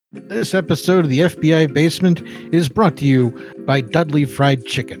This episode of the FBI Basement is brought to you by Dudley Fried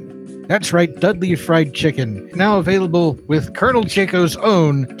Chicken. That's right, Dudley Fried Chicken, now available with Colonel Chico's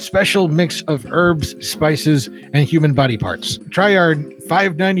own special mix of herbs, spices, and human body parts. Try our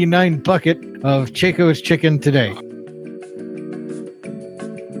 $5.99 bucket of Chico's chicken today.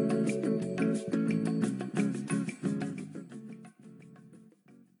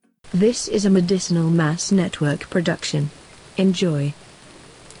 This is a Medicinal Mass Network production. Enjoy.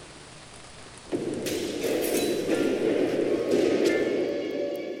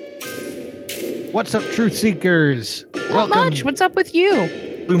 What's up, Truth Seekers? Not much. What's up with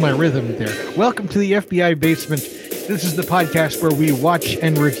you? Blew my rhythm there. Welcome to the FBI Basement. This is the podcast where we watch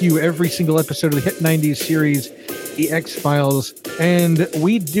and review every single episode of the hit 90s series, The X-Files, and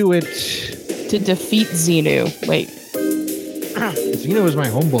we do it To defeat Xenu. Wait. Xenu is my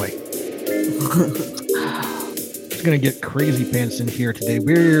homeboy. It's going to get crazy pants in here today.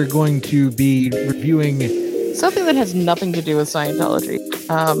 We're going to be reviewing Something that has nothing to do with Scientology.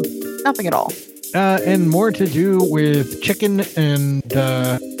 Nothing at all. And more to do with chicken and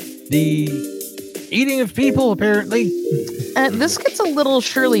the eating of people, apparently. This gets a little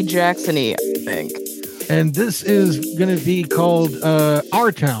Shirley Jackson-y, I think. And this is going to be called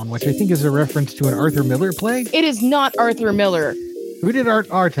Our Town, which I think is a reference to an Arthur Miller play. It is not Arthur Miller. Who did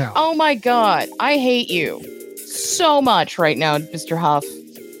Our Town? Oh my god. I hate you so much right now, Mr. Huff.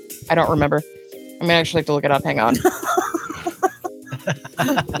 I don't remember. I'm going to actually have to look it up. Hang on.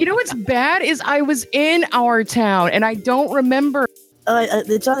 You know what's bad is I was in Our Town and I don't remember.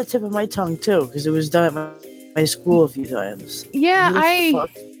 It's on the tip of my tongue too, because it was done at my school a few times. Yeah,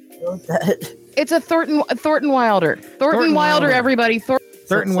 It's a Thornton Wilder. Thornton Wilder, everybody.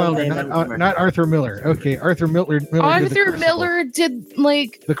 Thornton Wilder, not Arthur Miller. Okay, Arthur Miller. Arthur Miller did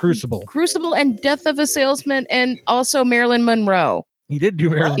like The Crucible. Crucible and Death of a Salesman, and also Marilyn Monroe. He did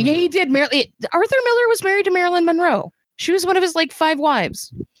do Marilyn. Yeah, he did. Arthur Miller was married to Marilyn Monroe. She was one of his like 5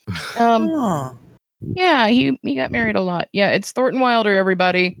 wives. Yeah, he got married a lot. Yeah, it's Thornton Wilder,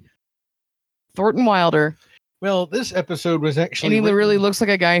 everybody. Thornton Wilder. Well, this episode was actually. And he really looks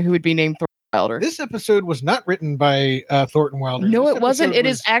like a guy who would be named Thornton Wilder. This episode was not written by Thornton Wilder. No, it wasn't. It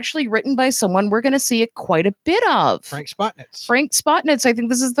is actually written by someone we're going to see it quite a bit of. Frank Spotnitz. Frank Spotnitz. I think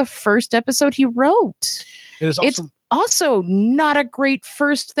this is the first episode he wrote. It's also not a great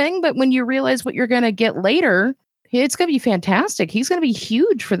first thing, but when you realize what you're going to get later, it's going to be fantastic. He's going to be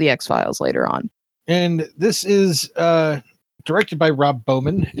huge for the X-Files later on. And this is directed by Rob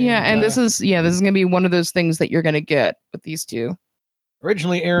Bowman. Yeah, and this is going to be one of those things that you're going to get with these two.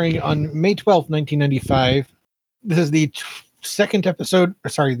 Originally airing on May 12th, 1995. This is the second episode,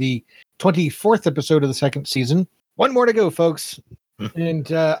 the 24th episode of the second season. One more to go, folks.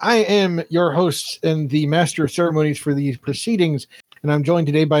 And I am your host and the master of ceremonies for these proceedings. And I'm joined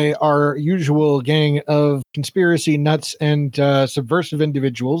today by our usual gang of conspiracy nuts and subversive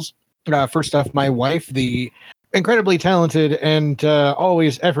individuals. First off, my wife, the incredibly talented and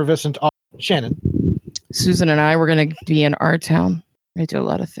always effervescent Shannon. Susan and I were going to be in Our Town. I do a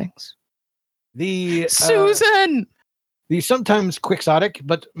lot of things. Susan! The sometimes quixotic,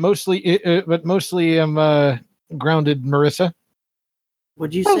 but mostly grounded Marissa.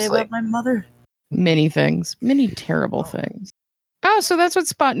 What'd you say about my mother? Many things. Many terrible things. Oh, so that's what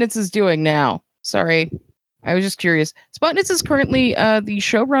Spotnitz is doing now. Sorry. I was just curious. Spotnitz is currently the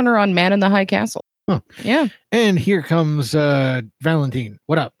showrunner on Man in the High Castle. Huh. Yeah. And here comes Valentine.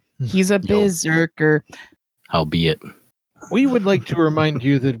 What up? He's a berserker. Albeit. We would like to remind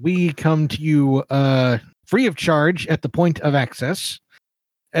you that we come to you free of charge at the point of access.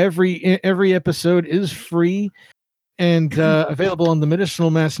 Every episode is free and available on the Medicinal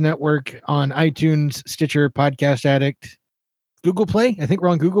Mass Network on iTunes, Stitcher, Podcast Addict, Google Play. I think we're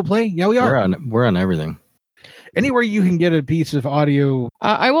on Google Play. Yeah, we are. We're on everything. Anywhere you can get a piece of audio.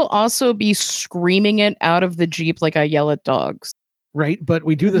 I will also be screaming it out of the Jeep like I yell at dogs. Right, but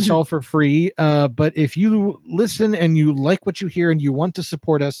we do this all for free. But if you listen and you like what you hear and you want to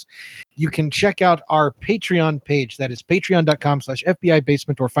support us, you can check out our Patreon page. That is patreon.com/FBI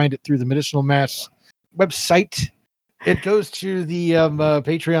Basement, or find it through the Medicinal Mass website. It goes to the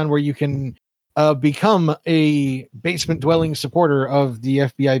Patreon where you can become a basement dwelling supporter of the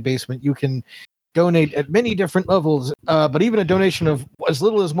FBI Basement. You can donate at many different levels, but even a donation of as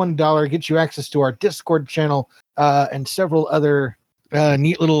little as $1 gets you access to our Discord channel and several other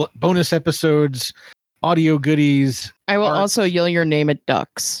neat little bonus episodes, audio goodies. I will also yell your name at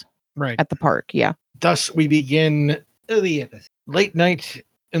ducks. Right. At the park, yeah. Thus, we begin the late night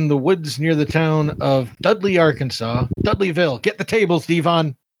in the woods near the town of Dudley, Arkansas. Dudleyville. Get the tables,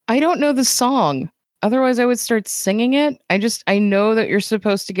 Devon. I don't know the song. Otherwise, I would start singing it. I know that you're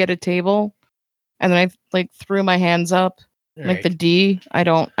supposed to get a table, and then I like threw my hands up like the Right. D. I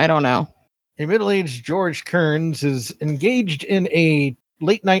don't know. A middle-aged George Kearns is engaged in a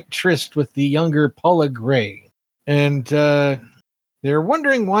late-night tryst with the younger Paula Gray, and they're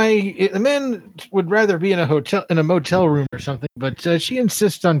wondering why the man would rather be in a motel room or something, but she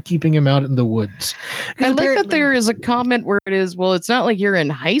insists on keeping him out in the woods. 'Cause I like that apparently- there is a comment where it is, well, it's not like you're in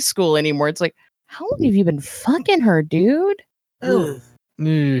high school anymore. It's like, how long have you been fucking her, dude? Oh.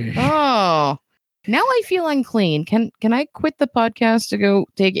 Ugh. Oh, now I feel unclean. Can I quit the podcast to go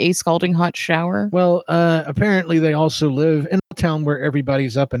take a scalding hot shower? Well, apparently they also live in a town where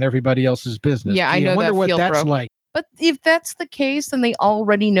everybody's up in everybody else's business. Yeah, I Gee, know wonder that what feel, that's bro. like. But if that's the case, then they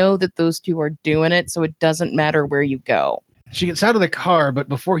already know that those two are doing it, so it doesn't matter where you go. She gets out of the car, but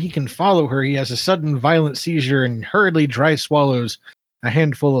before he can follow her, he has a sudden violent seizure and hurriedly dry swallows a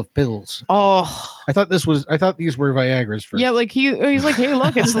handful of pills. Oh, I thought these were Viagra's first. yeah, like he's like, hey,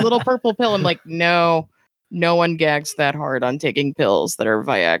 look, it's a little purple pill. I'm like, no one gags that hard on taking pills that are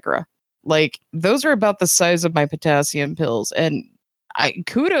Viagra. Like, those are about the size of my potassium pills, and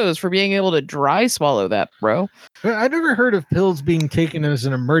kudos for being able to dry swallow that, bro. I never heard of pills being taken as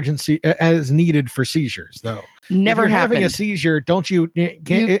an emergency, as needed for seizures, though. Never if you're happened. having a seizure,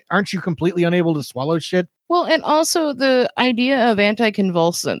 aren't you completely unable to swallow shit? Well, and also the idea of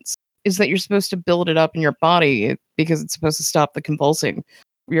anticonvulsants is that you're supposed to build it up in your body because it's supposed to stop the convulsing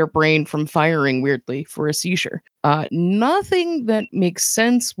your brain from firing weirdly for a seizure. Nothing that makes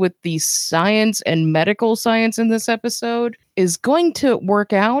sense with the science and medical science in this episode is going to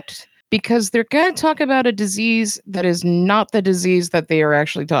work out because they're going to talk about a disease that is not the disease that they are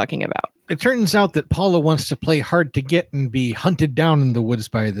actually talking about. It turns out that Paula wants to play hard to get and be hunted down in the woods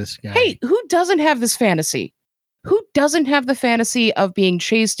by this guy. Hey, who doesn't have this fantasy? Who doesn't have the fantasy of being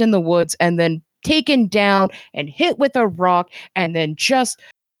chased in the woods and then taken down and hit with a rock and then just,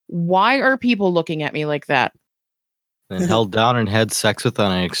 why are people looking at me like that? Then held down and had sex with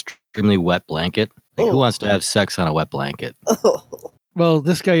on an extremely wet blanket. Like, who wants to have sex on a wet blanket? Well,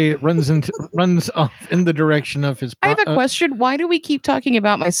 this guy runs off in the direction of his. I have a question. Why do we keep talking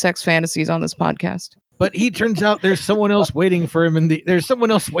about my sex fantasies on this podcast? But he turns out there's someone else waiting for him in the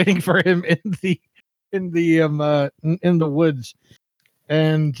woods,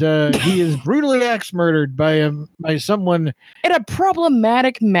 and he is brutally axe murdered by someone In a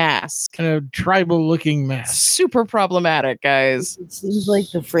problematic mask. in a tribal looking mask. Super problematic, guys. It seems like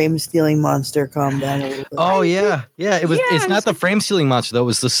the frame stealing monster calmed down a little bit. Oh yeah. It was. Yeah, It's not the frame stealing monster though. It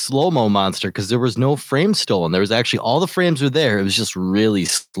was the slow mo monster because there was no frame stolen. There was actually all the frames were there. It was just really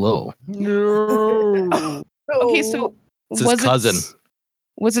slow. No. Okay, so It's his cousin.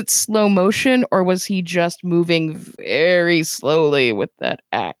 Was it slow motion or was he just moving very slowly with that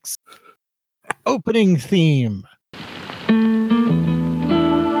axe? Opening theme.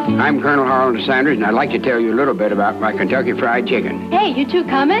 I'm Colonel Harold Sanders, and I'd like to tell you a little bit about my Kentucky Fried Chicken. Hey, you two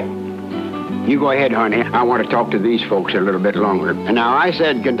coming? You go ahead, honey. I want to talk to these folks a little bit longer. And now, I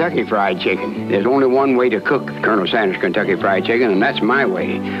said Kentucky Fried Chicken. There's only one way to cook Colonel Sanders Kentucky Fried Chicken, and that's my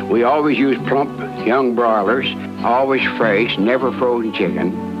way. We always use plump, young broilers, always fresh, never frozen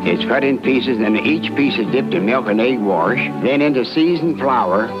chicken. It's cut in pieces, and each piece is dipped in milk and egg wash, then into seasoned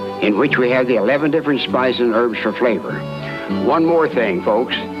flour, in which we have the 11 different spices and herbs for flavor. One more thing,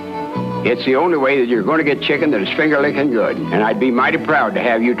 folks. It's the only way that you're going to get chicken that is finger-licking good. And I'd be mighty proud to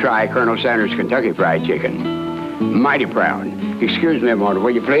have you try Colonel Sanders Kentucky Fried Chicken. Mighty proud. Excuse me a moment,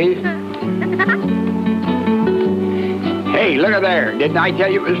 will you please? Hey, look at there. Didn't I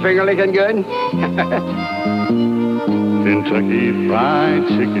tell you it was finger-licking good? Kentucky Fried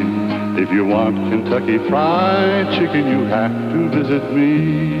Chicken. If you want Kentucky Fried Chicken, you have to visit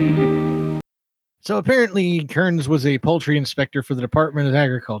me. So apparently, Kearns was a poultry inspector for the Department of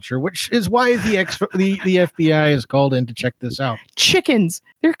Agriculture, which is why the FBI is called in to check this out. Chickens.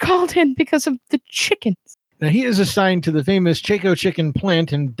 They're called in because of the chickens. Now he is assigned to the famous Chaco Chicken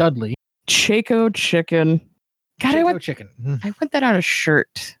plant in Dudley. Chaco chicken. God, Chaco Chicken. I want that on a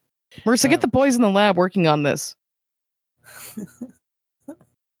shirt. Marissa, get the boys in the lab working on this.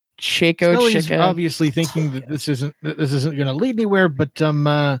 Chaco Skully's chicken. obviously thinking that this isn't going to lead anywhere, but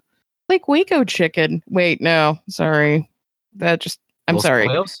Like Waco chicken. Wait, no, sorry. I'm Los sorry.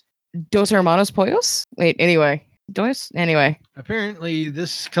 Pollos? Dos Hermanos Pollos? Wait, anyway. Anyway. apparently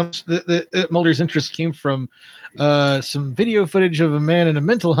this comes. The Mulder's interest came from some video footage of a man in a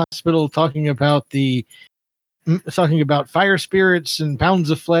mental hospital talking about fire spirits and pounds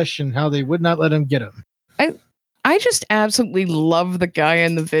of flesh and how they would not let him get him. I just absolutely love the guy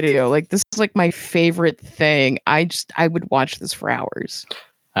in the video. Like, this is like my favorite thing. I would watch this for hours.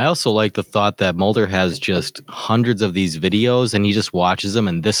 I also like the thought that Mulder has just hundreds of these videos and he just watches them,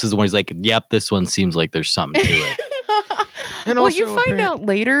 and this is when he's like, "Yep, this one seems like there's something to it." And well, also you find out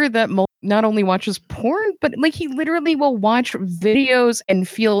later that Mulder not only watches porn, but like he literally will watch videos and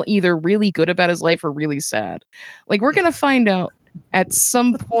feel either really good about his life or really sad. Like we're gonna find out at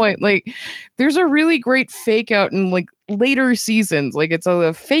some point. Like there's a really great fake out in like later seasons. Like it's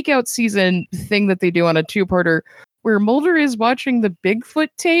a fake out season thing that they do on a two-parter where Mulder is watching the Bigfoot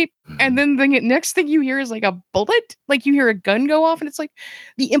tape, and then the next thing you hear is like a bullet, like you hear a gun go off, and it's like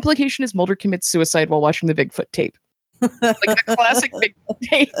the implication is Mulder commits suicide while watching the Bigfoot tape, like the classic Bigfoot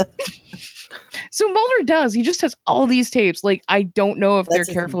tape. So Mulder does. He just has all these tapes. Like I don't know if they're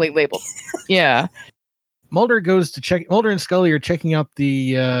carefully labeled. Yeah. Mulder goes to check. Mulder and Scully are checking out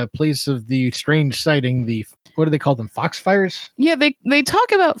the place of the strange sighting. The what do they call them? Foxfires? Yeah, they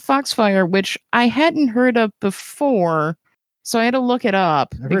talk about Foxfire, which I hadn't heard of before, so I had to look it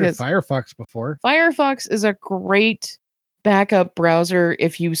up. I've heard of Firefox before. Firefox is a great backup browser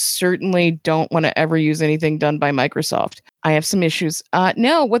if you certainly don't want to ever use anything done by Microsoft. I have some issues.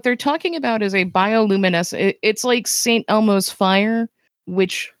 No, what they're talking about is a bioluminescent. It's like St. Elmo's fire,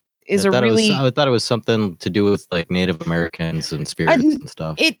 which is I thought it was something to do with like Native Americans and spirits and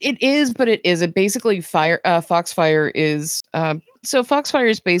stuff. It is, but it isn't. Basically, Foxfire is so Foxfire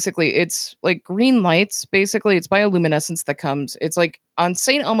is basically it's like green lights. Basically, it's bioluminescence that comes. It's like on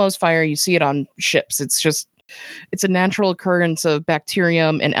St. Elmo's fire, you see it on ships. It's a natural occurrence of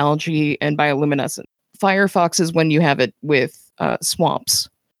bacterium and algae and bioluminescence. Firefox is when you have it with swamps.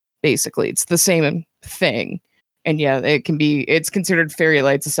 Basically, it's the same thing. And yeah, it's considered fairy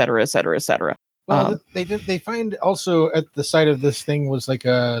lights, et cetera, et cetera, et cetera. Well, they find also at the site of this thing was like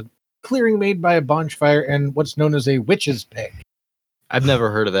a clearing made by a bonfire and what's known as a witch's peg. I've never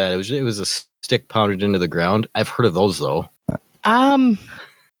heard of that. It was a stick pounded into the ground. I've heard of those though. Yeah,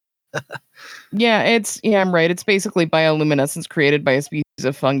 I'm right. It's basically bioluminescence created by a species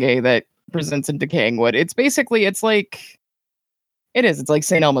of fungi that presents in decaying wood. It's like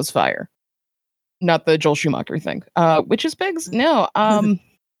St. Elmo's fire. Not the Joel Schumacher thing. Witches pegs? No.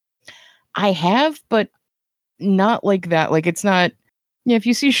 I have, but not like that. Like it's not. Yeah, if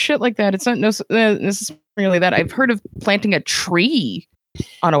you see shit like that, it's not necessarily that. I've heard of planting a tree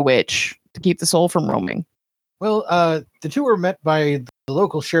on a witch to keep the soul from roaming. Well, the two were met by the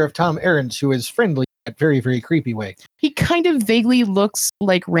local sheriff, Tom Aarons, who is friendly in a very, very creepy way. He kind of vaguely looks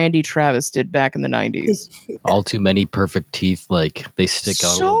like Randy Travis did back in the 90s. All too many perfect teeth. Like they stick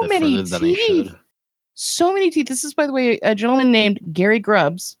out a little bit further than they should. So many teeth. This is, by the way, a gentleman named Gary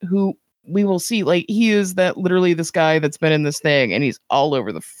Grubbs, who we will see. Like, he is literally this guy that's been in this thing, and he's all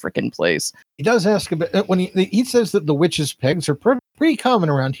over the freaking place. He does ask about when he says that the witches' pegs are pretty common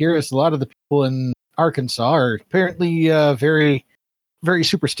around here, as a lot of the people in Arkansas are apparently very, very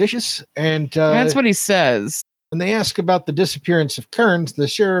superstitious. And that's what he says. When they ask about the disappearance of Kearns, the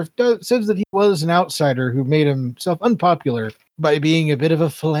sheriff says that he was an outsider who made himself unpopular by being a bit of a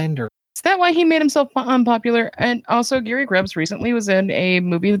philanderer. Is that why he made himself unpopular? And also, Gary Grubbs recently was in a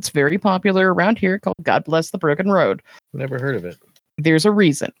movie that's very popular around here called God Bless the Broken Road. Never heard of it. There's a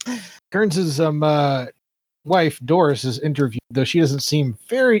reason. Kearns' wife, Doris, is interviewed, though she doesn't seem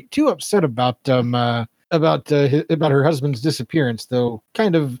too upset about her husband's disappearance, though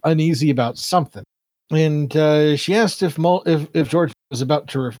kind of uneasy about something. And she asked if George was about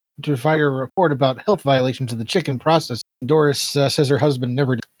to fire a report about health violations of the chicken process. Doris says her husband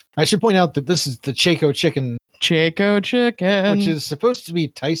never did. I should point out that this is the Chaco chicken. Chaco chicken. Which is supposed to be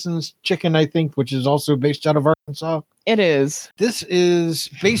Tyson's chicken, I think, which is also based out of Arkansas. It is. This is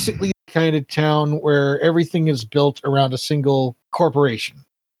basically the kind of town where everything is built around a single corporation.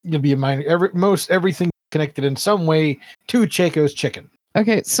 You'll be a minor. Everything connected in some way to Chaco's chicken.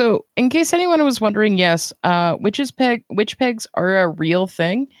 Okay, so in case anyone was wondering, yes, witch pegs are a real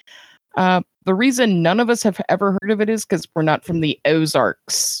thing. The reason none of us have ever heard of it is because we're not from the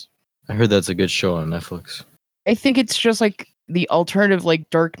Ozarks. I heard that's a good show on Netflix. I think it's just like the alternative, like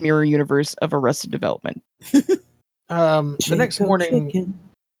Dark Mirror universe of Arrested Development. The next morning, chicken.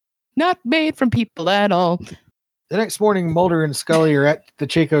 Not made from people at all. The next morning, Mulder and Scully are at the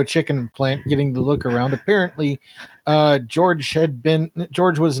Chaco chicken plant getting the look around. Apparently, George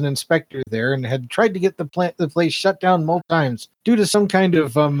was an inspector there and had tried to get the place shut down multiple times due to some kind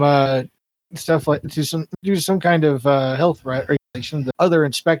of health regulation. The other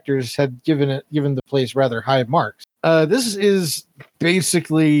inspectors had given the place rather high marks. This is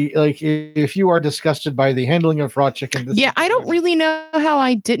basically like if you are disgusted by the handling of raw chicken. I don't really know how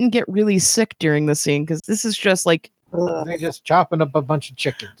I didn't get really sick during the scene, because this is just like They just chopping up a bunch of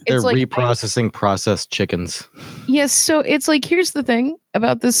chickens. They're It's like- reprocessing processed chickens. Yes, so it's like, here's the thing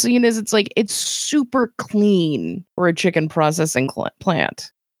about this scene is it's like it's super clean for a chicken processing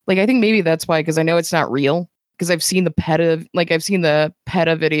plant. Like I think maybe that's why, because I know it's not real. Because I've seen the PETA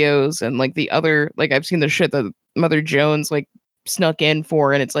videos and like the other, like I've seen the shit that Mother Jones like snuck in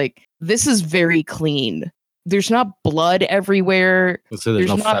for, and it's like this is very clean. There's not blood everywhere. So there's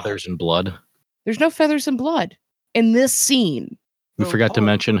no not- feathers and blood. There's no feathers and blood in this scene. We forgot to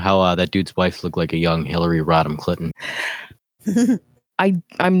mention how that dude's wife looked like a young Hillary Rodham Clinton.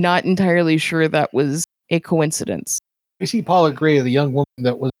 I'm not entirely sure that was a coincidence. We see Paula Gray, the young woman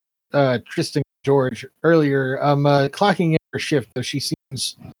that was Tristan George earlier, clocking in her shift, though she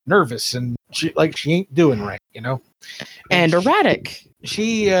seems nervous and she ain't doing right, you know. And erratic.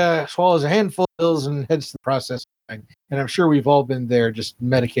 She swallows a handful of pills and heads to the process. And I'm sure we've all been there, just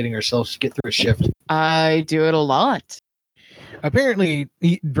medicating ourselves to get through a shift. I do it a lot. Apparently,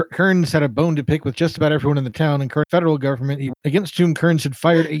 Kearns had a bone to pick with just about everyone in the town and current federal government, against whom Kearns had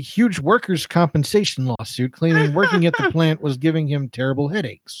fired a huge workers' compensation lawsuit, claiming working at the plant was giving him terrible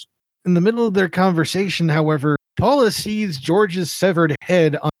headaches. In the middle of their conversation, however, Paula sees George's severed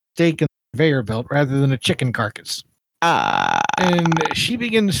head on a stake in the conveyor belt rather than a chicken carcass. And she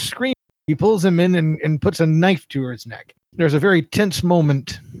begins screaming. He pulls him in and puts a knife to his neck. There's a very tense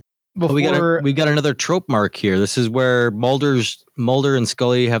moment. Before We got another trope mark here. This is where Mulder and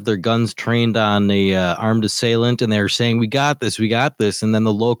Scully have their guns trained on the armed assailant, and they're saying, "We got this, and then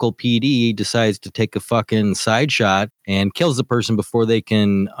the local PD decides to take a fucking side shot and kills the person before they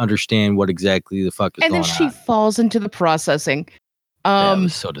can understand what exactly the fuck is going on. And then she falls into the processing. That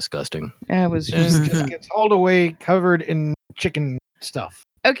was so disgusting. That was just gets hauled away, covered in chicken stuff.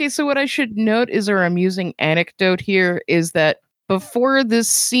 Okay, so what I should note is our amusing anecdote here is that before this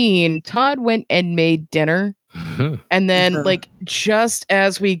scene, Todd went and made dinner. And then, like, just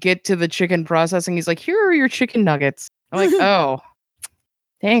as we get to the chicken processing, he's like, "Here are your chicken nuggets." I'm like, "Oh,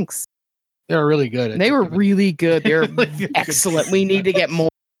 thanks." They were really good. They were really good. They're excellent. We need to get more.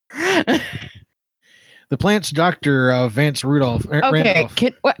 The plant's doctor, Vance Rudolph. Okay,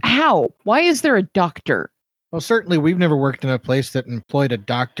 how? Why is there a doctor? Well, certainly we've never worked in a place that employed a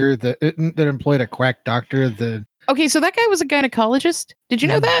doctor that employed a quack doctor. Okay, so that guy was a gynecologist. Did you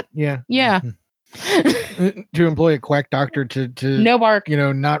know that? Yeah. Yeah. To employ a quack doctor to no bark,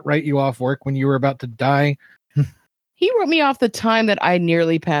 not write you off work when you were about to die. He wrote me off the time that I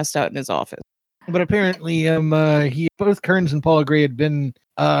nearly passed out in his office. But apparently, both Kearns and Paula Gray had been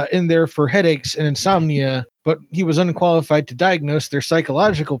in there for headaches and insomnia, but he was unqualified to diagnose their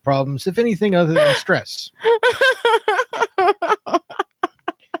psychological problems, if anything other than stress.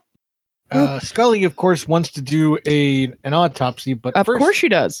 Scully, of course, wants to do an autopsy, but of course she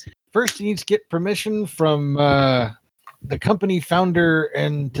does. First, he needs to get permission from the company founder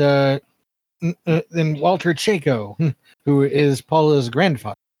and Walter Chaco, who is Paula's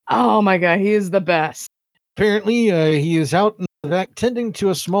grandfather. Oh my god, he is the best. Apparently, he is out in the back tending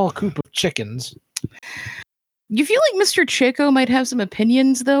to a small coop of chickens. You feel like Mr. Chaco might have some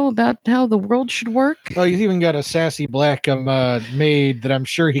opinions, though, about how the world should work? Oh, he's even got a sassy black maid that I'm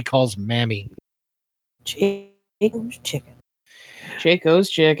sure he calls Mammy. Chaco's chicken. Chaco's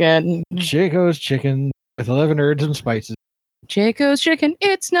chicken. Chaco's chicken with 11 herbs and spices. Chaco's chicken,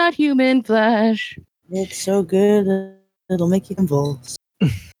 it's not human flesh. It's so good, it'll make you convulse.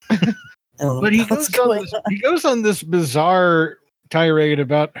 But he goes on this bizarre tirade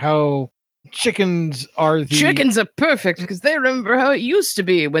about how chickens are perfect because they remember how it used to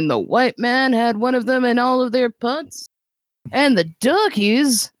be when the white man had one of them in all of their pots. And the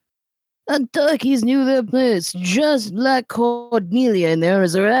duckies knew their place, just like Cornelia in there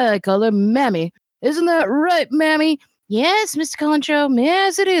is I call her Mammy. Isn't that right, Mammy? Yes, Mr. Concho.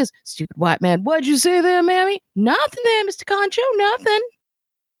 Yes, it is. Stupid white man. What'd you say there, Mammy? Nothing there, Mr. Concho. Nothing.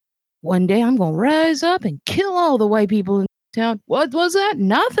 One day I'm going to rise up and kill all the white people in town. What was that?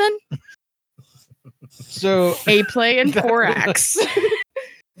 Nothing. So a play in 4 acts.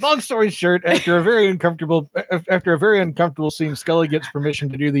 Long story short, after a very uncomfortable scene, Scully gets permission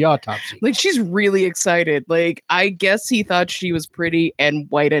to do the autopsy. Like, she's really excited. Like, I guess he thought she was pretty and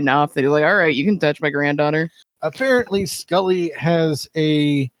white enough that he's like, all right, you can touch my granddaughter. Apparently, Scully finds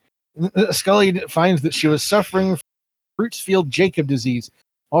that she was suffering from Creutzfeldt-Jakob disease,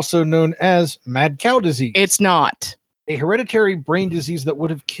 also known as mad cow disease. It's not. A hereditary brain disease that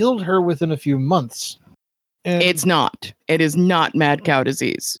would have killed her within a few months. And it's not. It is not mad cow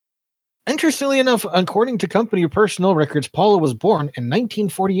disease. Interestingly enough, according to company personnel records, Paula was born in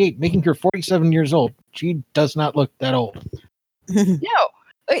 1948, making her 47 years old. She does not look that old. No.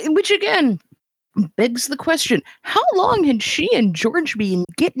 Which, again, begs the question, how long had she and George been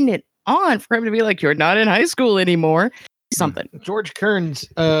getting it on for him to be like, you're not in high school anymore? Something. George Kearns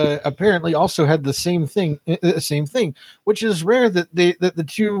apparently also had the same thing, which is rare that the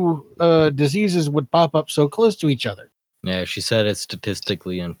two diseases would pop up so close to each other. Yeah, she said it's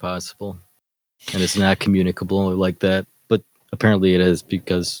statistically impossible, and it's not communicable like that. But apparently, it is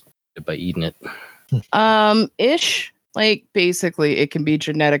because by eating it. Ish. Like basically, it can be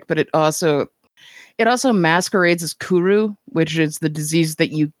genetic, but it also masquerades as kuru, which is the disease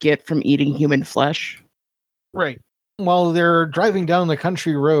that you get from eating human flesh. Right. While they're driving down the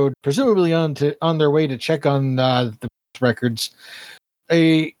country road, presumably on their way to check on the records,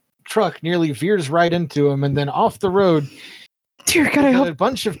 a truck nearly veers right into them, and then off the road, Dear God, I hope a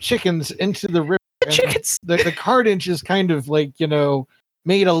bunch of chickens into the river. chickens. The carnage is kind of like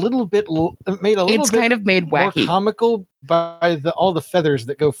made a little bit Kind of made more wacky. comical by all the feathers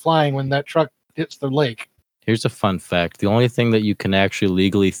that go flying when that truck hits the lake. Here's a fun fact: the only thing that you can actually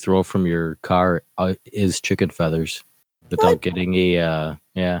legally throw from your car is chicken feathers, without getting a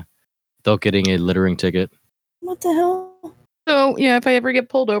littering ticket. What the hell? So yeah, if I ever get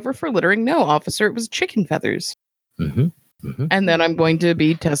pulled over for littering, no, officer, it was chicken feathers, and then I'm going to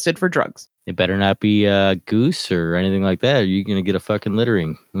be tested for drugs. It better not be goose or anything like that. Or you're gonna get a fucking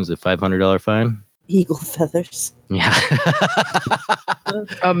littering. What was it, $500 fine? Eagle feathers. Yeah.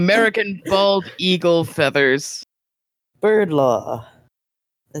 American bald eagle feathers. Bird law.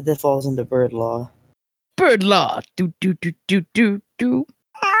 That falls into bird law. Bird law. Do do do do do do.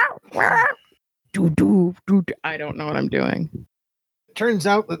 Do do do. I don't know what I'm doing. It turns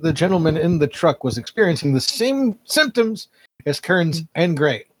out that the gentleman in the truck was experiencing the same symptoms as Kearns and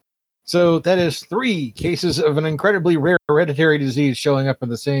Gray. So that is 3 cases of an incredibly rare hereditary disease showing up in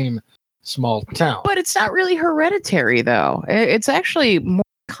the same small town. But it's not really hereditary, though. It's actually more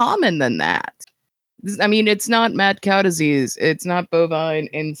common than that. I mean, it's not mad cow disease. It's not bovine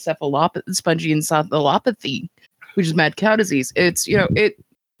spongy encephalopathy, which is mad cow disease. It's, it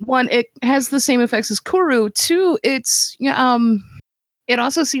has the same effects as kuru. 2, it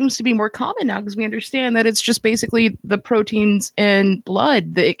also seems to be more common now because we understand that it's just basically the proteins in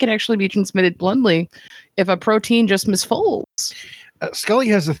blood that it can actually be transmitted bluntly if a protein just misfolds. Skully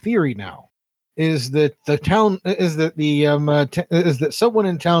has a theory now: is that someone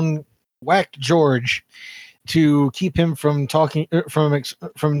in town whacked George to keep him from talking,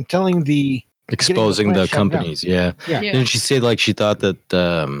 from telling the exposing the companies. Yeah. Didn't she say like she thought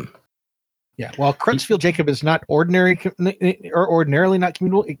that? While Crutchfield Jacob is not ordinarily not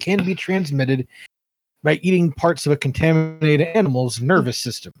communicable, it can be transmitted by eating parts of a contaminated animal's nervous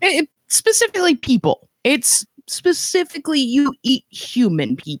system. Specifically people. It's specifically you eat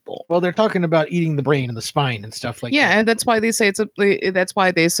human people. Well, they're talking about eating the brain and the spine and stuff like that. Yeah, and that's why they say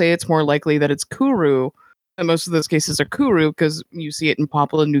it's more likely that it's kuru. And most of those cases are kuru because you see it in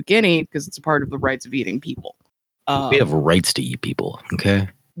Papua New Guinea because it's a part of the rights of eating people. We have rights to eat people. Okay.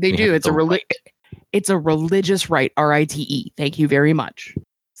 They do. It's a religious right. RITE. Thank you very much.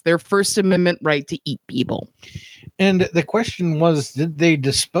 It's their First Amendment right to eat people. And the question was, did they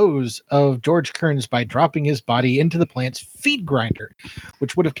dispose of George Kearns by dropping his body into the plant's feed grinder,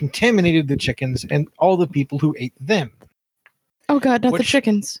 which would have contaminated the chickens and all the people who ate them? Oh God, not the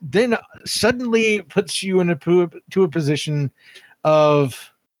chickens. Then suddenly puts you to a position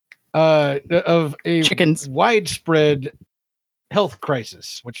of a chickens widespread health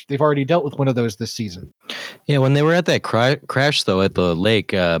crisis, which they've already dealt with one of those this season. Yeah, when they were at that crash, though, at the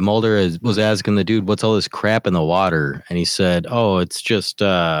lake, Mulder was asking the dude, what's all this crap in the water? And he said, oh, it's just...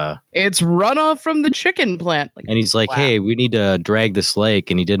 it's runoff from the chicken plant. And he's like, hey, we need to drag this lake,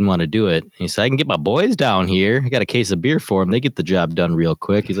 and he didn't want to do it. And he said, I can get my boys down here. I got a case of beer for them. They get the job done real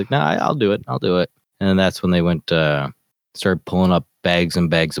quick. He's like, nah, I'll do it. And then that's when they went, started pulling up bags and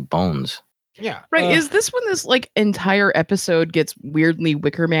bags of bones. Yeah. Right. Is this when this entire episode gets weirdly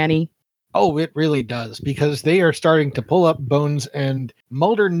Wickerman-y? Oh, it really does, because they are starting to pull up bones, and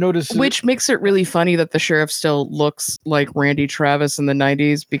Mulder notices... Which makes it really funny that the sheriff still looks like Randy Travis in the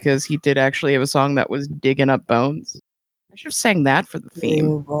 90s, because he did actually have a song that was Digging Up Bones. I should have sang that for the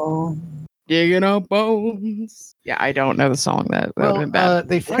theme. Digging Up Bones. Yeah, I don't know the song. That would have been bad.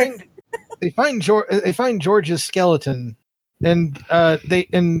 They find George's skeleton, and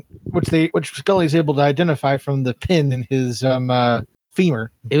which Scully is able to identify from the pin in his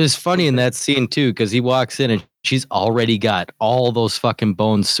femur. It was funny in that scene too, because he walks in and she's already got all those fucking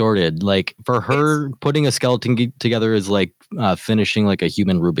bones sorted. Like, for her, putting a skeleton together is like finishing like a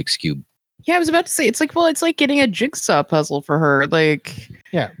human Rubik's cube. Yeah, I was about to say, it's like getting a jigsaw puzzle for her. Like,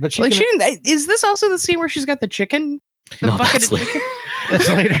 yeah, but she is this also the scene where she's got the chicken? No, that's later. That's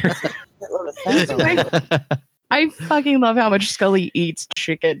later. That's all right. I fucking love how much Skully eats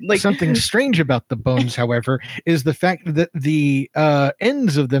chicken. Like Something strange about the bones, however, is the fact that the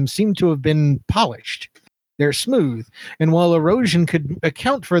ends of them seem to have been polished. They're smooth, and while erosion could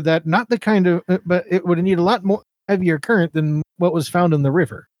account for that, not the kind of, but it would need a lot more heavier current than what was found in the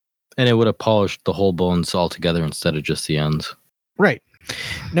river. And it would have polished the whole bones altogether instead of just the ends. Right.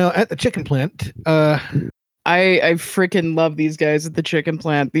 Now, at the chicken plant, I freaking love these guys at the chicken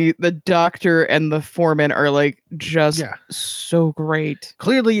plant. The doctor and the foreman are like just so great.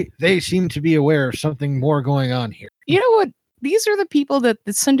 clearly they seem to be aware of something more going on here. You know what? These are the people that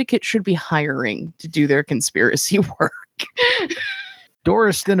the syndicate should be hiring to do their conspiracy work.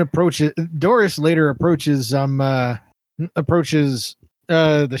 Doris later approaches the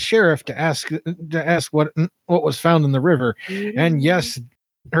sheriff to ask what was found in the river, and yes,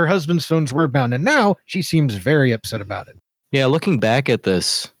 her husband's phones were bound, and now she seems very upset about it. Yeah, looking back at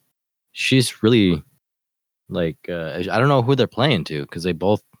this, she's really like I don't know who they're playing to, because they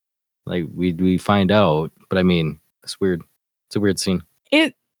both like we find out, but I mean it's weird. It's a weird scene.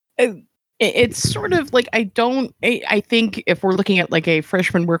 It's sort of like I think if we're looking at like a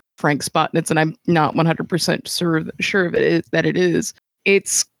freshman work Frank Spotnitz, and I'm not 100% sure of it is,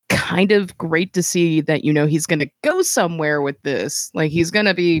 it's kind of great to see that, you know, he's going to go somewhere with this. Like he's going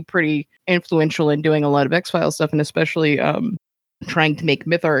to be pretty influential in doing a lot of X-Files stuff, and especially trying to make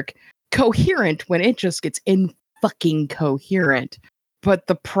Mythark coherent when it just gets fucking coherent. But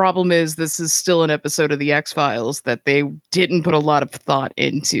the problem is this is still an episode of the X-Files that they didn't put a lot of thought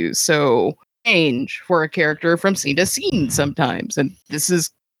into. So change for a character from scene to scene sometimes. And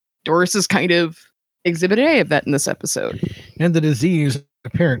Doris is kind of exhibit A of that in this episode. And the disease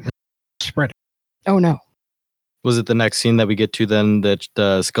apparently spread. Oh no. Was it the next scene that we get to then that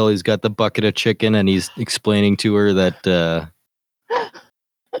Scully's got the bucket of chicken and he's explaining to her that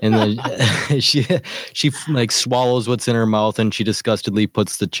and then she like swallows what's in her mouth and she disgustedly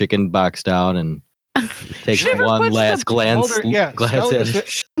puts the chicken box down and takes one last glance at it.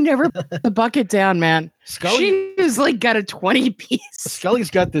 She never put the bucket down, man. She's like got a 20 piece.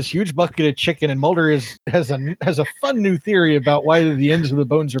 Scully's got this huge bucket of chicken, and Mulder has a fun new theory about why the ends of the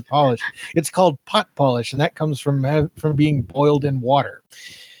bones are polished. It's called pot polish, and that comes from being boiled in water,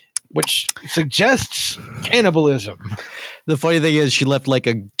 which suggests cannibalism. The funny thing is, she left like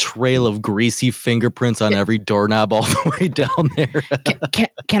a trail of greasy fingerprints on every doorknob all the way down there.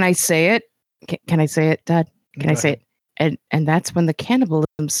 Can I say it? Can I say it, Dad? Can I say it? And that's when the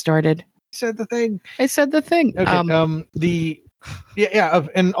cannibalism started. I said the thing. Okay.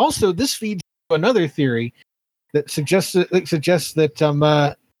 And also this feeds to another theory that suggests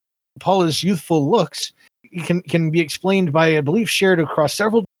that Paula's youthful looks can be explained by a belief shared across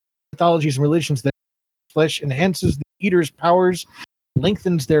several mythologies and religions that flesh enhances the eater's powers,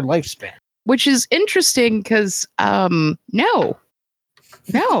 lengthens their lifespan. Which is interesting because that's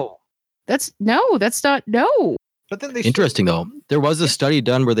not. But then interesting though. There was a study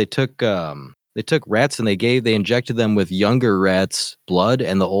done where they took rats and they injected them with younger rats' blood,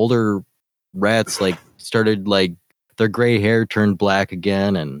 and the older rats like started like their gray hair turned black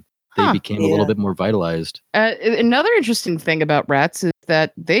again, and they became a little bit more vitalized. Another interesting thing about rats is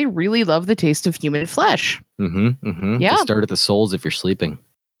that they really love the taste of human flesh. Mm-hmm. Mm-hmm. Yeah. They start at the soles if you're sleeping.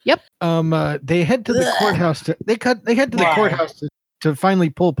 Yep. They head to the courthouse the courthouse to finally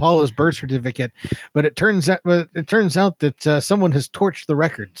pull Paula's birth certificate, but it turns out that someone has torched the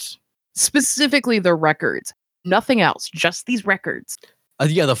records. Specifically the records. Nothing else, just these records.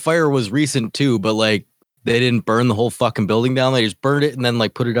 Yeah, the fire was recent too, but like they didn't burn the whole fucking building down. They just burned it and then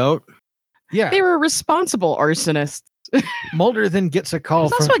like put it out. Yeah. They were responsible arsonists. Mulder then gets a call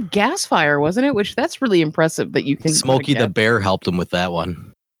from... That's a gas fire, wasn't it? That's really impressive that you can... Smokey the Bear helped him with that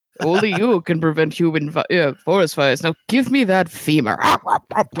one. Only you can prevent human forest fires. Now give me that femur.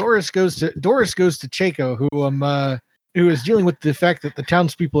 Doris goes to Chaco, who is dealing with the fact that the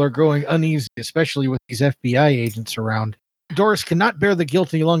townspeople are growing uneasy, especially with these FBI agents around. Doris cannot bear the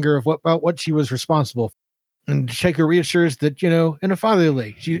guilt any longer about what she was responsible for. And Chaco reassures that, in a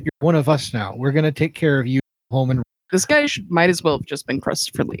fatherly, you're one of us now. We're going to take care of you home. And this guy might as well have just been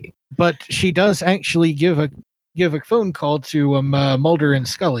Christopher Lee. But she does actually give a phone call to Mulder and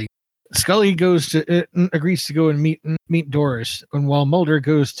Scully. Scully agrees to go and meet Doris, and while Mulder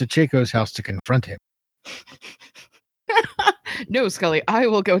goes to Chaco's house to confront him. No, Scully, I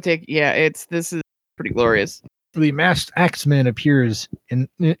will go take. Yeah, this is pretty glorious. The masked Axeman appears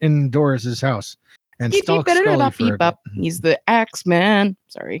in Doris's house and stalks Scully for a bit. He's the Axeman.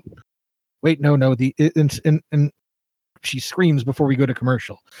 Sorry. Wait, no. And she screams before we go to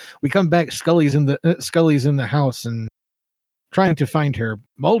commercial. We come back. Scully's in the house, and trying to find her.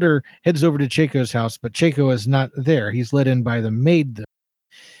 Mulder heads over to Chaco's house, but Chaco is not there. He's let in by the maid.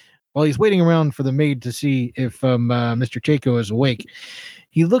 While he's waiting around for the maid to see if Mr. Chaco is awake,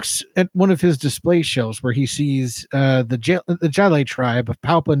 he looks at one of his display shelves where he sees the Jale tribe of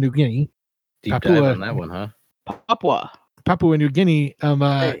Papua New Guinea. Deep dive on that one, huh? Papua New Guinea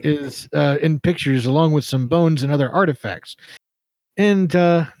is in pictures along with some bones and other artifacts. And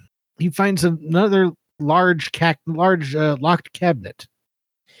he finds another large locked cabinet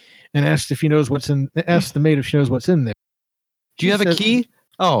and asks the maid if she knows what's in there. Do you have a key?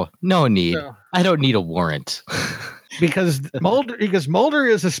 Oh, no need. No. I don't need a warrant. Because Mulder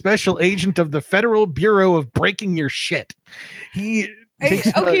is a special agent of the Federal Bureau of Breaking Your Shit.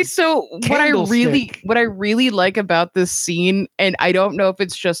 So what I really like about this scene, and I don't know if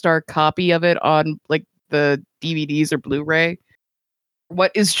it's just our copy of it on like the DVDs or Blu-ray,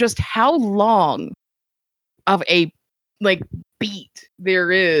 what is just how long of a like beat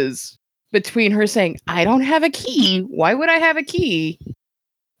there is between her saying, "I don't have a key. Why would I have a key?"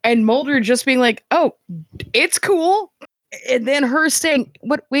 And Mulder just being like, "Oh, it's cool." And then her saying,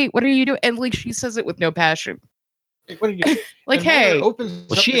 "What? Wait, what are you doing?" And like she says it with no passion. What are you like, hey,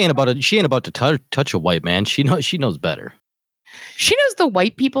 she ain't about to touch a white man. She knows better. She knows the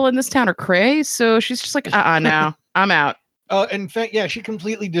white people in this town are cray, so she's just like, now I'm out. In fact, yeah, she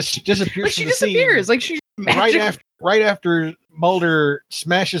completely disappears. Like she disappears. Like she's right after Mulder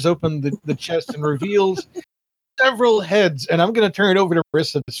smashes open the chest and reveals several heads, and I'm going to turn it over to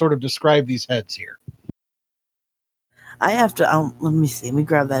Marissa to sort of describe these heads here. I have to. Let me see. Let me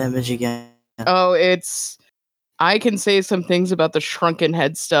grab that image again. Oh, I can say some things about the shrunken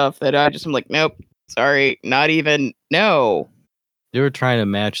head stuff that I'm like, nope, sorry, not even. No. They were trying to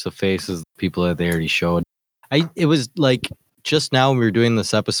match the faces of the people that they already showed. It was like just now when we were doing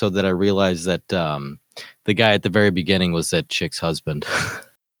this episode that I realized that the guy at the very beginning was that chick's husband.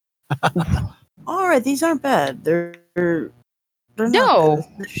 All right, these aren't bad. They're not no bad.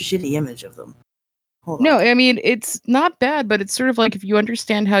 It's a shitty image of them. No, I mean it's not bad, but it's sort of like if you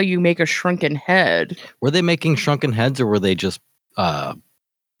understand how you make a shrunken head. Were they making shrunken heads, or were they just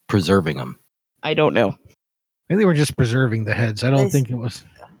preserving them? I don't know. Maybe they were just preserving the heads. I don't think it was.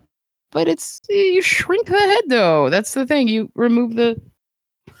 But you shrink the head though. That's the thing. You remove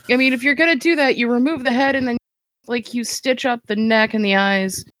I mean, if you're gonna do that, you remove the head and then like you stitch up the neck and the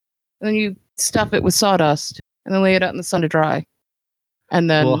eyes, and then you stuff it with sawdust and then lay it out in the sun to dry. And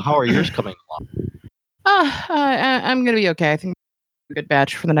then, well, how are yours coming along? I'm gonna be okay. I think a good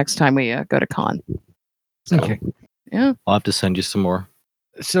batch for the next time we go to con. So, okay. Yeah. I'll have to send you some more.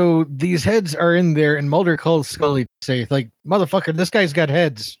 So these heads are in there, and Mulder calls Skully to say, like, motherfucker, this guy's got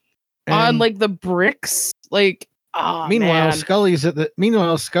heads. On like the bricks. Like meanwhile, Skully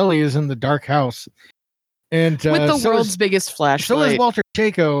is in the dark house. And with the world's biggest flashlight. So is Walter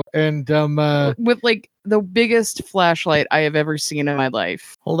Chaco, and with like the biggest flashlight I have ever seen in my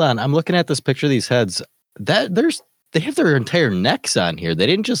life. Hold on, I'm looking at this picture of these heads. They have their entire necks on here. They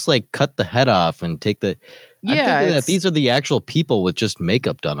didn't just like cut the head off and take the. Yeah, that these are the actual people with just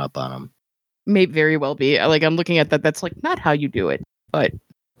makeup done up on them. May very well be. Like I'm looking at that. That's like not how you do it, but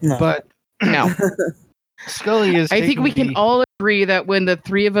no. Skully is. I think we can all agree that when the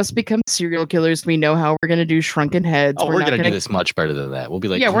three of us become serial killers, we know how we're going to do shrunken heads. Oh, we're going to do this much better than that. We'll be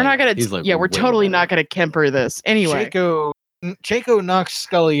like, yeah, we're not going to. Like, yeah, we're totally not going to Kemper this anyway. Chaco knocks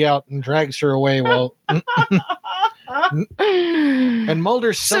Skully out and drags her away while. And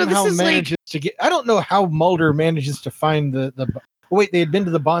Mulder somehow manages to get. I don't know how Mulder manages to find the. Wait, they had been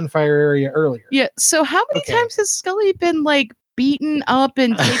to the bonfire area earlier. Yeah. So how many times has Skully been like beaten up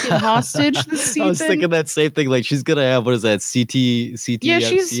and taken hostage this season? I was thinking that same thing. Like she's gonna have what is that? CT? Yeah,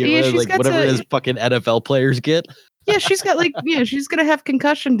 she's like got whatever it is fucking NFL players get. Yeah, she's got like she's gonna have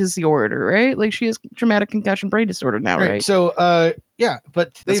concussion disorder, right? Like she has traumatic concussion brain disorder now, right? So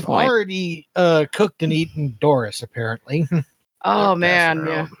but they've already cooked and eaten Doris apparently. Oh man,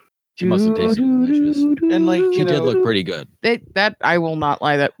 yeah. She must have tasted delicious. And like she did look pretty good. That I will not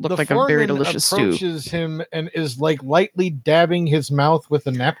lie, that looked like a very delicious stew. Approaches him and is like lightly dabbing his mouth with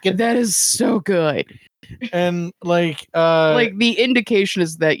a napkin. That is so good. And like the indication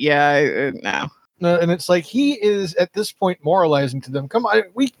is that no. And it's like he is at this point moralizing to them. Come on,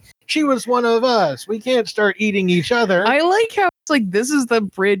 she was one of us. We can't start eating each other. I like how it's like this is the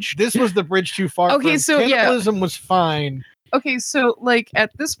bridge. This was the bridge too far. Okay, so cannibalism was fine. Okay, so like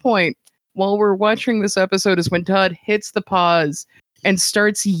at this point, while we're watching this episode, is when Todd hits the pause and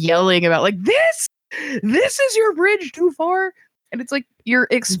starts yelling about like this is your bridge too far. And it's like you're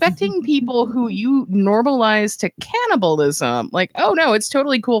expecting people who you normalize to cannibalism. Like, oh no, it's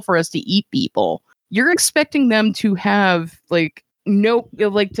totally cool for us to eat people. you're expecting them to have like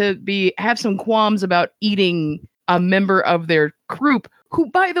have some qualms about eating a member of their group who,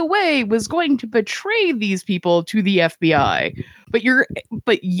 by the way, was going to betray these people to the FBI. But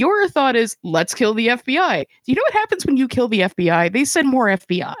your thought is, let's kill the FBI. Do you know what happens when you kill the FBI? They send more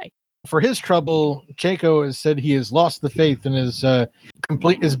FBI. For his trouble, Chaco has said he has lost the faith and is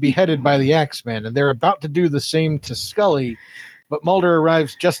beheaded by the Axeman, and they're about to do the same to Skully. But Mulder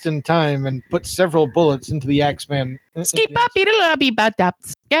arrives just in time and puts several bullets into the Axeman. Is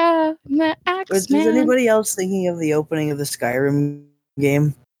anybody else thinking of the opening of the Skyrim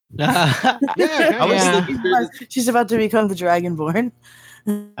game? She's about to become the Dragonborn.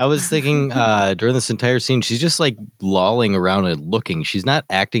 I was thinking during this entire scene, she's just like lolling around and looking. She's not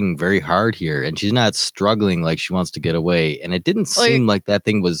acting very hard here, and she's not struggling like she wants to get away. And it didn't seem like that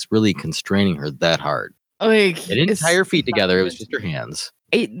thing was really constraining her that hard. Like, it didn't tie her feet together. It was just her hands.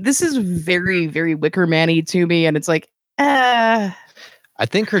 This is very, very Wicker Man-y to me, and it's like, I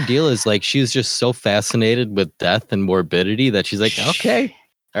think her deal is like she's just so fascinated with death and morbidity that she's like, okay,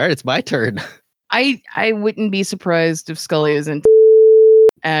 all right, it's my turn. I wouldn't be surprised if Skully is in.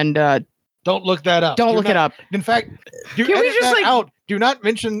 And don't look that up. Don't look it up. In fact, out. Do not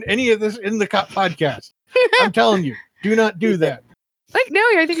mention any of this in the podcast. I'm telling you, do not do that. Like, no,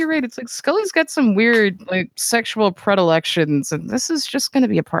 I think you're right. It's like Scully's got some weird, like, sexual predilections, and this is just going to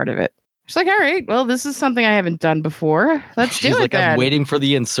be a part of it. She's like, all right, well, this is something I haven't done before. Let's do it. She's like, I'm waiting for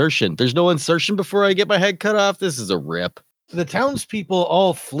the insertion. There's no insertion before I get my head cut off. This is a rip. The townspeople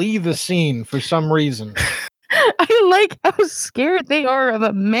all flee the scene for some reason. I like how scared they are of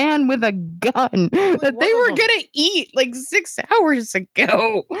a man with a gun that they were gonna eat like 6 hours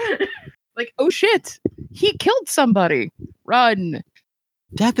ago. Like, oh shit, he killed somebody. Run.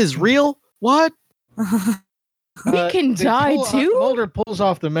 Death is real? What? We can die too? Mulder pulls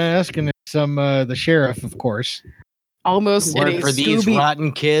off the mask and it's the sheriff, of course. Almost work for these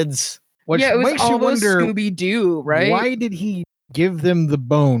rotten kids. Which it was makes you almost wonder, Scooby-Doo, right? Why did he give them the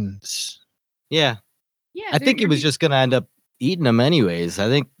bones? Yeah. I think he was just going to end up eating them anyways. I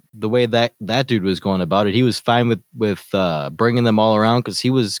think the way that dude was going about it, he was fine with bringing them all around because he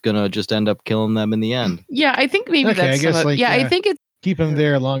was going to just end up killing them in the end. Yeah, I think maybe that's... I think it's... Keep him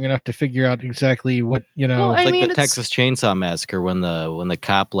there long enough to figure out exactly what, you know... Well, it's like the Texas Chainsaw Massacre when the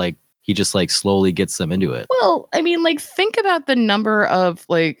cop, like, he just, like, slowly gets them into it. Well, I mean, like, think about the number of,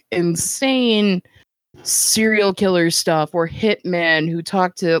 like, insane serial killer stuff or hitmen who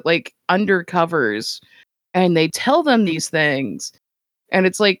talk to, like, undercovers and they tell them these things. And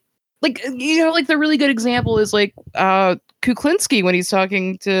it's like, you know, like, the really good example is, like, Kuklinski when he's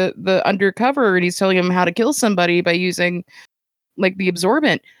talking to the undercover and he's telling him how to kill somebody by using, like, the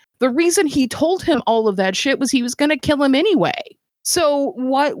absorbent. The reason he told him all of that shit was he was going to kill him anyway. So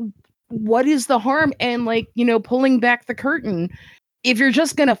what is the harm? And, like, you know, pulling back the curtain if you're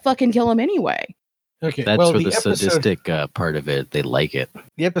just going to fucking kill him anyway. Okay, that's where the sadistic part of it, they like it.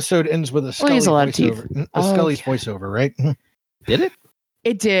 The episode ends with a Scully voiceover. Scully's voiceover, right? Did it?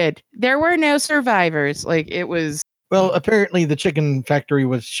 It did. There were no survivors. Like, it was... Well, apparently the chicken factory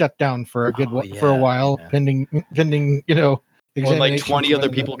was shut down for a for a while, pending, you know, well, like 20 other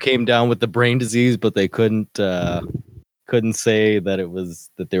people came down with the brain disease, but they couldn't say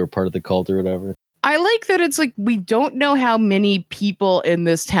that they were part of the cult or whatever. I like that it's like, we don't know how many people in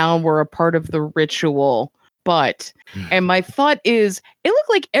this town were a part of the ritual, but, and my thought is, it looked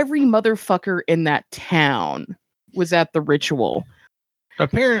like every motherfucker in that town was at the ritual.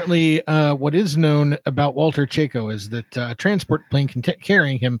 Apparently, what is known about Walter Chaco is that a transport plane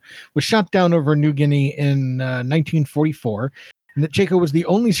carrying him was shot down over New Guinea in 1944, and that Chaco was the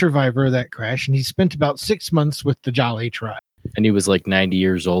only survivor of that crash, and he spent about 6 months with the Jolly tribe. And he was like 90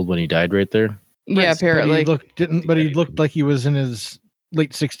 years old when he died right there? Yeah, apparently. But he looked like he was in his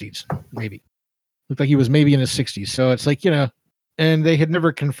late 60s, maybe. Looked like he was maybe in his 60s. So it's like, you know, and they had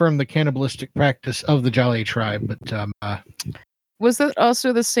never confirmed the cannibalistic practice of the Jolly tribe, but... was that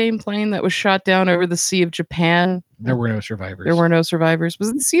also the same plane that was shot down over the Sea of Japan? There were no survivors. There were no survivors. Was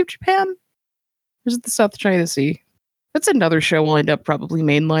it the Sea of Japan? Or was it the South China Sea? That's another show we'll end up probably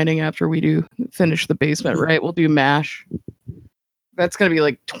mainlining after we do finish the basement, right? We'll do MASH. That's going to be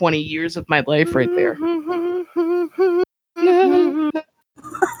like 20 years of my life right there.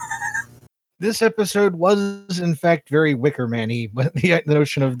 This episode was, in fact, very Wicker Man-y, but the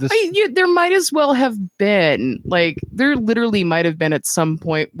notion of this... there might as well have been. Like, there literally might have been at some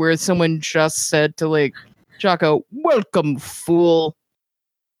point where someone just said to, like, Chaco, "Welcome, fool.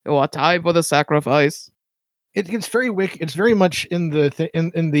 What time for the sacrifice?" It's very It's very much in the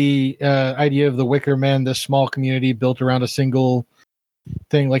in the idea of the Wicker Man, this small community built around a single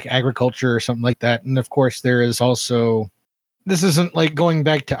thing like agriculture or something like that. And of course, there is also, this isn't like going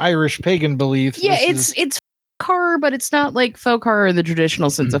back to Irish pagan beliefs. Yeah, This it's folk horror, but it's not like folk horror in the traditional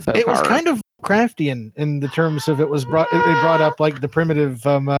sense of folk it horror. was kind of crafty in the terms of it brought up like the primitive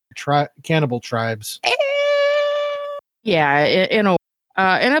cannibal tribes. Yeah, and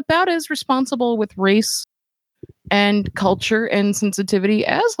about as responsible with race and culture and sensitivity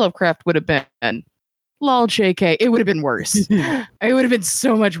as Lovecraft would have been. Lol, JK, it would have been worse. It would have been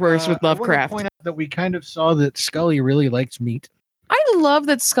so much worse with I wanna Lovecraft. point out that we kind of saw that Scully really likes meat. I love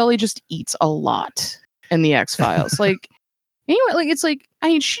that Scully just eats a lot in the X-Files. Like, anyway, like it's like, I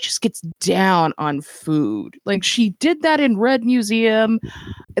mean, she just gets down on food. Like she did that in Red Museum.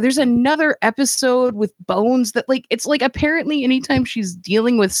 There's another episode with bones that like, it's like apparently anytime she's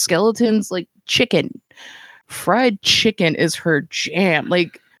dealing with skeletons, like fried chicken is her jam.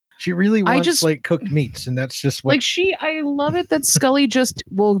 Like She really wants just- like cooked meats, and that's just what. like I love it that Scully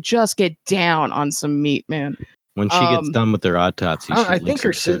will just get down on some meat, man. When she gets done with their autopsy, I she think leaks her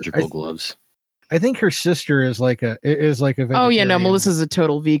her sis- surgical gloves. I think her sister is like a vegetarian. Oh yeah, no, Melissa's a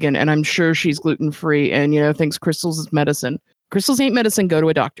total vegan, and I'm sure she's gluten free, and thinks crystals is medicine. Crystals ain't medicine. Go to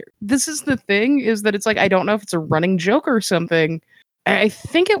a doctor. This is the thing: is that it's like I don't know if it's a running joke or something. I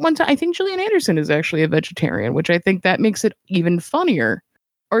think at one time, I think Gillian Anderson is actually a vegetarian, which I think that makes it even funnier.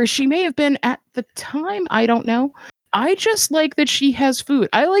 Or she may have been at the time. I don't know. I just like that she has food.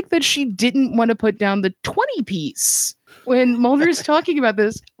 I like that she didn't want to put down the 20 piece when Mulder is talking about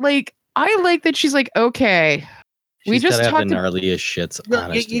this. Like, I like that she's like, okay, we She's just gotta have talked. the gnarliest shits.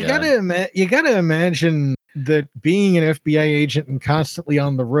 honest to You God. you gotta imagine that being an FBI agent and constantly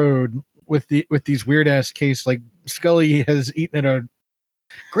on the road with these weird ass cases, like Scully has eaten at a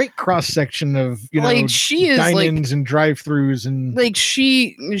great cross section of like she is dine-ins and drive-throughs and like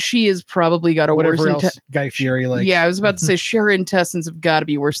she has probably got a whatever worse. else Guy Fieri likes. Yeah, I was about to say her intestines have got to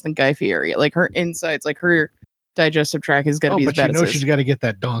be worse than Guy Fieri. Like her insides, like her digestive tract is going to be as but bad as his. she's got to get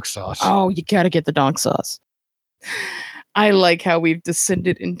that donk sauce. Oh, you got to get the donk sauce. I like how we've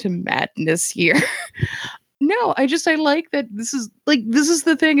descended into madness here. No, I like that this is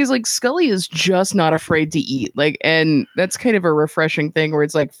the thing is like Scully is just not afraid to eat. Like, and that's kind of a refreshing thing where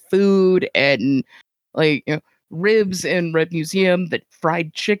it's like food and like, ribs in Red Museum, that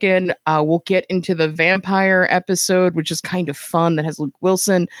fried chicken. We'll get into the vampire episode, which is kind of fun, that has Luke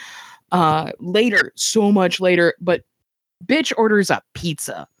Wilson. Later, so much later, but bitch orders a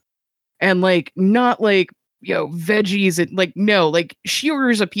pizza. And like, not like, veggies and like, no, like she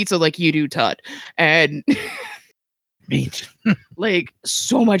orders a pizza like you do, Todd. And Meat. like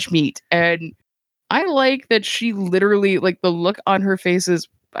so much meat. And I like that she literally, like the look on her face is,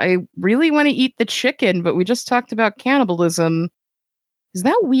 I really want to eat the chicken, but we just talked about cannibalism. Is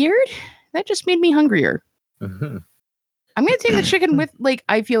that weird? That just made me hungrier. Mm-hmm. I'm going to take the chicken with, like,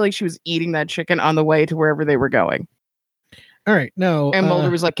 I feel like she was eating that chicken on the way to wherever they were going. All right, no. And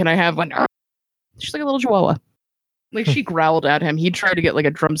Mulder was like, can I have one? She's like a little chihuahua. Like she growled at him. He tried to get like a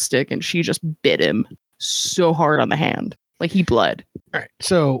drumstick and she just bit him so hard on the hand. Like he bled. All right,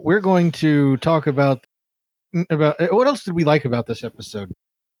 so we're going to talk about what else did we like about this episode?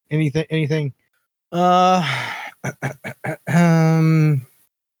 Anything?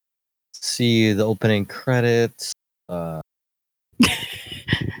 See the opening credits.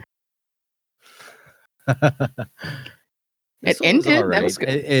 It ended. That was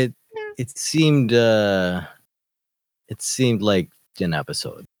good. It seemed like an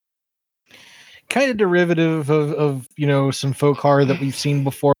episode. Kind of derivative of some folk horror that we've seen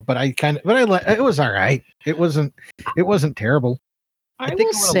before, but it was all right. It wasn't terrible. I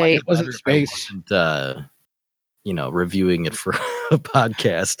will say it wasn't space. Reviewing it for a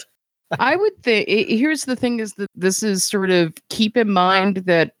podcast. I would think here's the thing is that this is sort of, keep in mind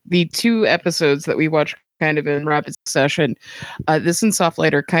that the two episodes that we watched kind of in rapid succession, this and Soft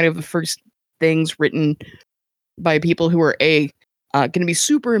Light are kind of the first things written by people who are going to be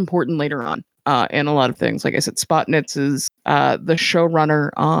super important later on in a lot of things. Like I said, Spotnitz is the showrunner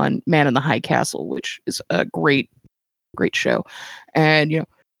on Man in the High Castle, which is a great show. And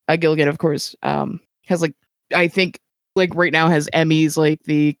Gilligan, of course, has like, I think like right now has Emmys like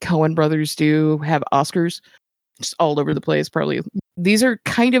the Coen brothers do, have Oscars just all over the place. Probably these are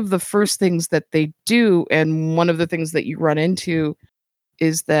kind of the first things that they do. And one of the things that you run into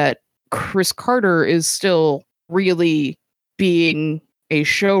is that Chris Carter is still really being a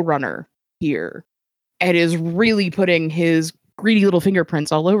showrunner here and is really putting his greedy little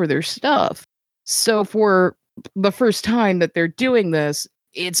fingerprints all over their stuff. So for the first time that they're doing this,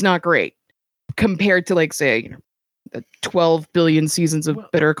 it's not great compared to like, say, the 12 billion seasons of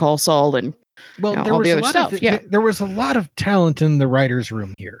Better Call Saul and Well, know, there all was the a other lot stuff, of yeah. there was a lot of talent in the writers'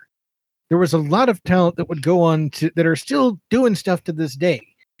 room here. There was a lot of talent that would go on to that are still doing stuff to this day.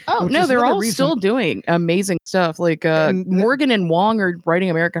 Oh which no, is they're another all reason- still doing amazing stuff. Like And Morgan and Wong are writing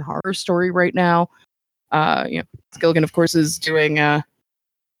American Horror Story right now. Skilligan, of course, is doing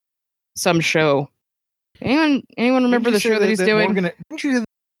some show. Anyone remember the show that he's doing? Didn't you say the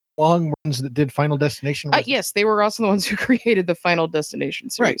long ones that did Final Destination? Yes, they were also the ones who created the Final Destination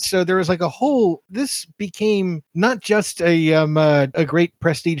series. Right. So there was like a whole. This became not just a great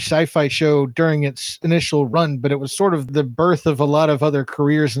prestige sci-fi show during its initial run, but it was sort of the birth of a lot of other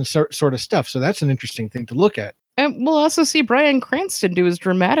careers and sort of stuff. So that's an interesting thing to look at. And we'll also see Bryan Cranston do his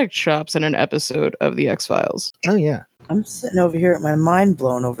dramatic chops in an episode of The X-Files. Oh yeah. I'm sitting over here at my mind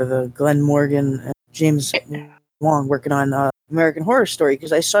blown over the Glenn Morgan and James Wong working on American Horror Story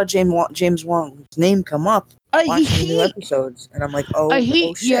because I saw James Wong's name come up watching the new episodes, and I'm like, oh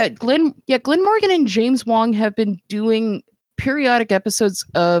shit. Glenn Morgan and James Wong have been doing periodic episodes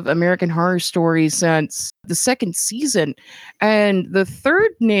of American Horror Story since the second season, and the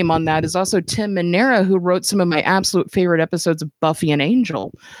third name on that is also Tim Manera, who wrote some of my absolute favorite episodes of Buffy and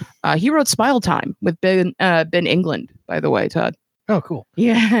Angel. He wrote Smile Time with Ben England, by the way, Todd. Oh, cool.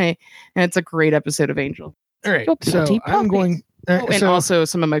 Yeah, and it's a great episode of Angel. All right, Go so Bloody I'm going. and so also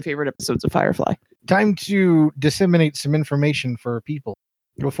some of my favorite episodes of Firefly. time to disseminate some information for people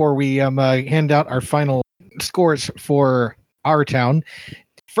before we hand out our final scores for our town.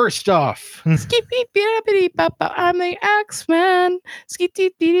 First off, I'm the X-Men.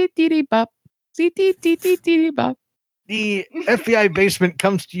 the FBI Basement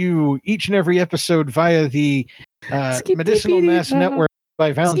comes to you each and every episode via the Medicinal Mass Network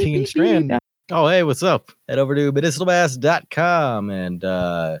by Valentine Strand. Oh, hey, what's up? Head over to medicinalmass.com and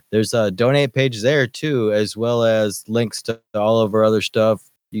there's a donate page there too, as well as links to all of our other stuff.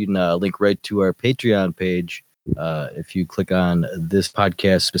 You can link right to our Patreon page if you click on this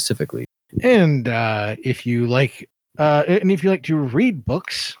podcast specifically. And if you like to read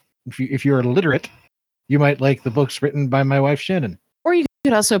books, if you're illiterate, you might like the books written by my wife Shannon. Or you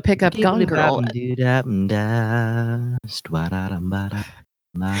could also pick up Gone Girl.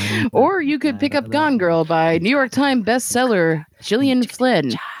 Or you could pick up Gone Girl by New York Times bestseller Gillian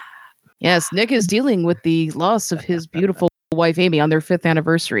Flynn. Yes, Nick is dealing with the loss of his beautiful wife Amy on their 5th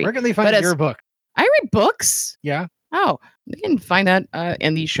anniversary. Where can they find your book? I read books. Yeah. Oh, they can find that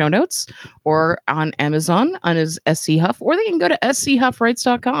in the show notes or on Amazon on his SC Huff, or they can go to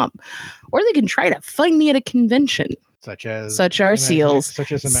schuffrights.com, or they can try to find me at a convention. Such as Such are seals.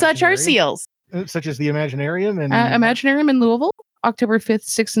 Such as the Imaginarium and Imaginarium in Louisville, October 5th,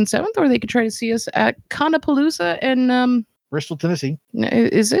 6th, and 7th, or they could try to see us at Conapalooza in Bristol, Tennessee.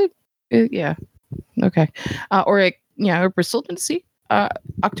 Is it? Yeah. Okay. Or Bristol, Tennessee.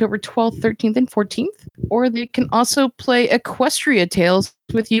 October 12th, 13th, and 14th. Or they can also play Equestria Tales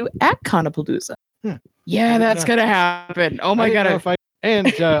with you at Conapalooza. Yeah, that's going to happen. Oh my God.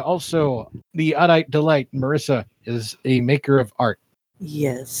 And also, the Oddite Delight, Marissa, is a maker of art.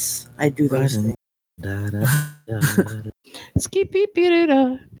 Yes, I do those things. You can find me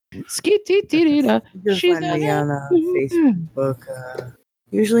on Facebook,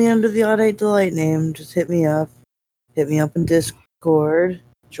 usually under the Oddite Delight name. Just hit me up in Discord.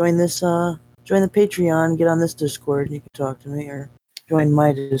 Join the Patreon. Get on this Discord, and you can talk to me, or join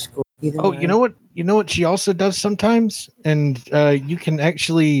my Discord. Either way. You know what she also does sometimes, and you can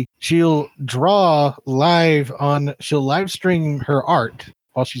actually she'll live stream her art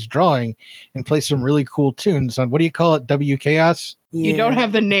while she's drawing and play some really cool tunes on, what do you call it, W Chaos? You don't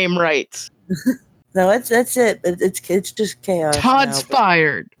have the name right. No, that's it. It's just chaos. Todd's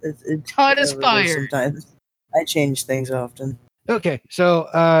fired. Todd is fired. Sometimes I change things often. Okay, so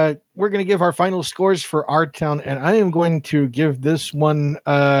we're going to give our final scores for our town, and I am going to give this one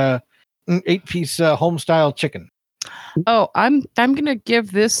 8-piece home style chicken. Oh, I'm going to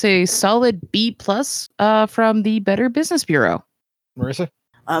give this a solid B+ from the Better Business Bureau. Marissa?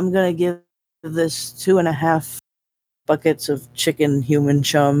 I'm going to give this 2.5 buckets of chicken human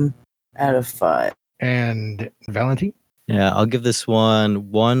chum out of 5. And Valentine? Yeah, I'll give this one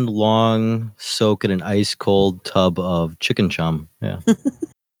long soak in an ice cold tub of chicken chum. Yeah.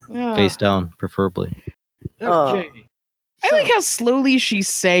 Face down, preferably. Okay. I like how slowly she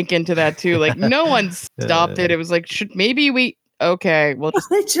sank into that too. Like no one stopped it. It was like, okay, well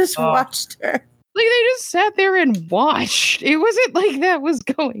they just watched her. Like they just sat there and watched. It wasn't like that was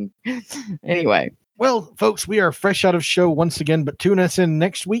going. Anyway. Well, folks, we are fresh out of show once again, but tune us in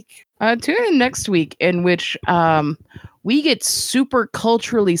next week. In which we get super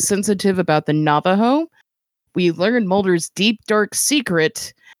culturally sensitive about the Navajo. We learn Mulder's deep, dark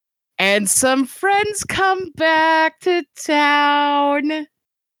secret, And some friends come back to town.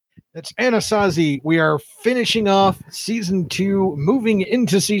 That's Anasazi. We are finishing off season 2, moving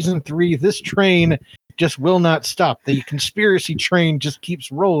into season 3. This train just will not stop. The conspiracy train just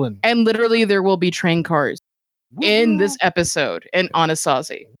keeps rolling. And literally, there will be train cars in this episode in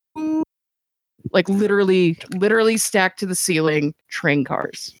Anasazi. Like literally stacked to the ceiling, train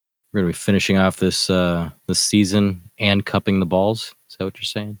cars. We're gonna be finishing off this season and cupping the balls. Is that what you're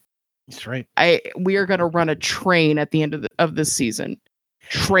saying? That's right. We are gonna run a train at the end of this season.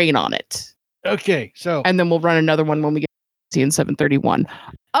 Train on it. Okay, so And then we'll run another one when we get to season 731.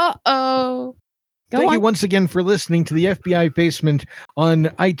 Uh-oh. Thank you once again for listening to the FBI Basement on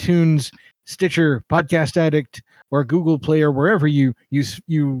iTunes, Stitcher, Podcast Addict, or Google Play, or wherever you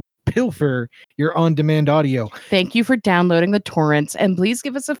pilfer your on-demand audio. Thank you for downloading the torrents, and please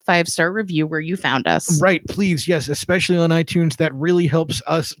give us a 5-star review where you found us. Right, please, yes, especially on iTunes. That really helps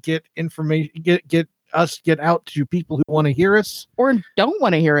us get information, get out to people who want to hear us or don't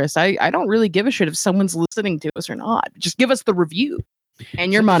want to hear us. I don't really give a shit if someone's listening to us or not. Just give us the review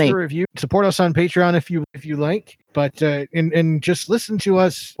and your money. Review. Support us on Patreon if you like, but and just listen to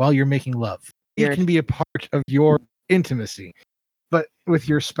us while you're making love. It can be a part of your intimacy, but with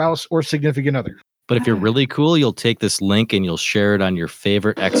your spouse or significant other. But if you're really cool, you'll take this link and you'll share it on your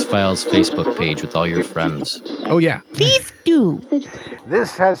favorite X-Files Facebook page with all your friends. Oh, yeah. Please do.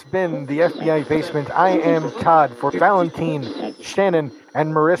 This has been the FBI Basement. I am Todd for Valentine, Shannon,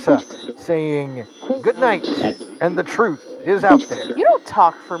 and Marissa saying good night, and the truth is out there. You don't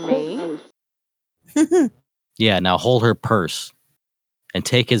talk for me. Yeah, now hold her purse and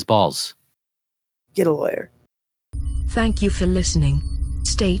take his balls. Get a lawyer. Thank you for listening.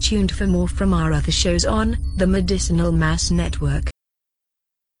 Stay tuned for more from our other shows on the Medicinal Mass Network.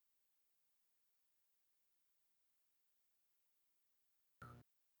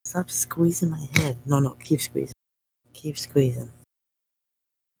 Stop squeezing my head. No, keep squeezing. Keep squeezing.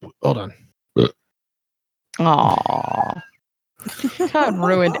 Hold on. Aww. Todd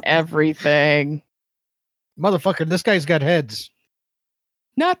ruined everything. Motherfucker, this guy's got heads.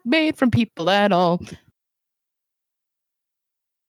 Not made from people at all.